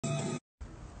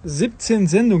17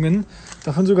 Sendungen,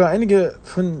 davon sogar einige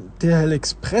von DHL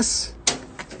Express.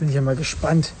 Jetzt bin ich ja mal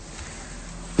gespannt.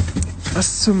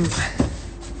 Was zum...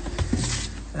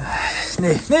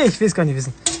 Nee, ich will es gar nicht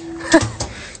wissen.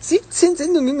 17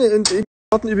 Sendungen und wir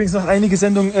warten übrigens noch einige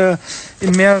Sendungen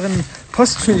in mehreren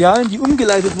Postfilialen, die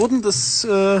umgeleitet wurden. Das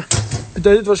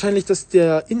bedeutet wahrscheinlich, dass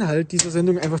der Inhalt dieser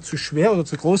Sendung einfach zu schwer oder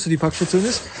zu groß für die Packstation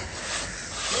ist.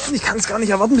 Und ich kann es gar nicht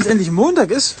erwarten, bis endlich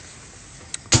Montag ist,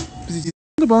 bis ich die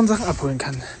wunderbaren Sachen abholen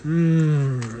kann.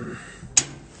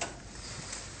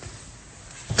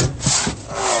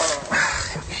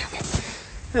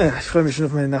 Ja, ich freue mich schon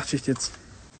auf meine Nachtschicht jetzt.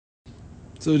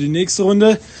 So, die nächste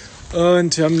Runde.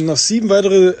 Und wir haben noch 7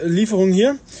 weitere Lieferungen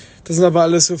hier. Das sind aber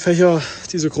alles so Fächer,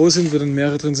 die so groß sind, wo dann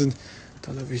mehrere drin sind.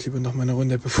 Da laufe ich lieber noch mal eine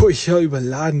Runde, bevor ich hier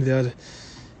überladen werde.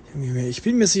 Ich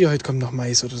bin mir sicher, heute kommt noch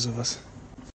Mais oder sowas.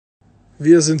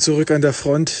 Wir sind zurück an der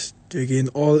Front. Wir gehen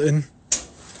all in.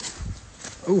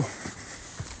 Oh.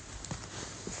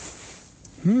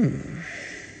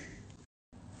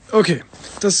 Okay,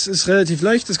 das ist relativ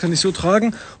leicht, das kann ich so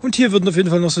tragen. Und hier würden auf jeden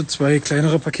Fall noch so 2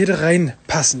 kleinere Pakete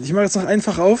reinpassen. Ich mache jetzt noch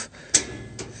einfach auf.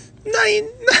 Nein.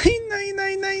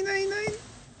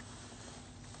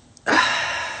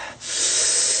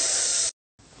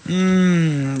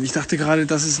 Ich dachte gerade,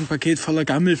 das ist ein Paket voller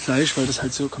Gammelfleisch, weil das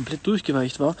halt so komplett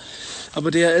durchgeweicht war.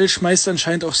 Aber DHL schmeißt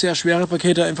anscheinend auch sehr schwere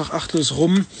Pakete einfach achtlos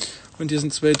rum. Und hier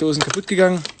sind 2 Dosen kaputt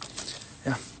gegangen.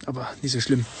 Ja, aber nicht so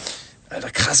schlimm.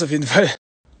 Alter, krass auf jeden Fall.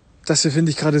 Das hier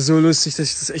finde ich gerade so lustig, dass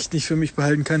ich das echt nicht für mich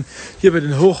behalten kann. Hier bei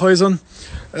den Hochhäusern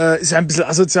ist ja ein bisschen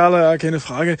asozialer, ja, keine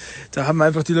Frage. Da haben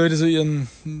einfach die Leute so ihre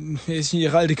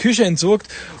alte Küche entsorgt.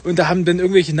 Und da haben dann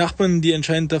irgendwelche Nachbarn, die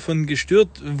anscheinend davon gestört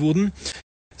wurden,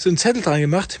 so einen Zettel dran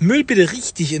gemacht. Müll bitte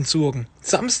richtig entsorgen.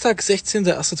 Samstag,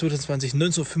 16.01.2020,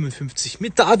 19:55.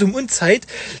 Mit Datum und Zeit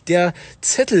der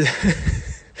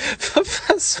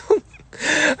Zettelverfassung.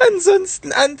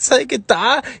 Ansonsten Anzeige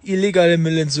da, illegale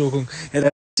Müllentsorgung. Ja, da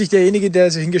hat sich derjenige, der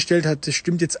sich hingestellt hat, das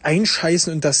stimmt jetzt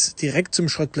einscheißen und das direkt zum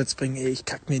Schrottplatz bringen. Ey, ich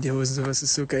kack mir in die Hosen, sowas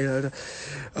ist so geil, Alter.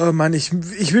 Oh Mann, ich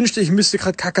wünschte, ich müsste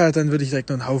gerade kacken, dann würde ich direkt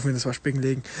noch einen Haufen in das Waschbecken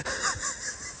legen.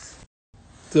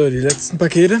 So, die letzten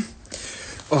Pakete.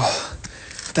 Oh,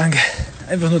 danke.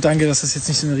 Einfach nur danke, dass das jetzt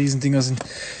nicht so eine Riesendinger sind.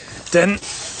 Denn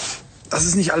das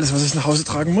ist nicht alles, was ich nach Hause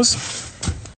tragen muss.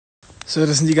 So,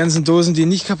 das sind die ganzen Dosen, die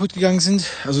nicht kaputt gegangen sind.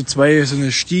 Also 2, so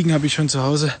eine Stiegen habe ich schon zu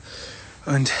Hause.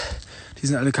 Und die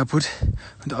sind alle kaputt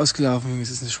und ausgelaufen. Das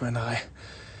ist eine Schweinerei.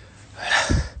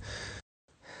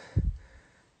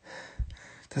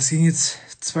 Das ging jetzt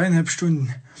 2,5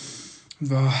 Stunden. Und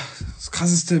war das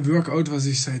krasseste Workout, was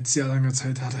ich seit sehr langer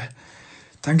Zeit hatte.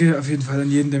 Danke auf jeden Fall an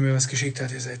jeden, der mir was geschickt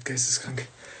hat. Ihr seid geisteskrank.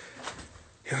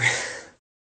 Junge.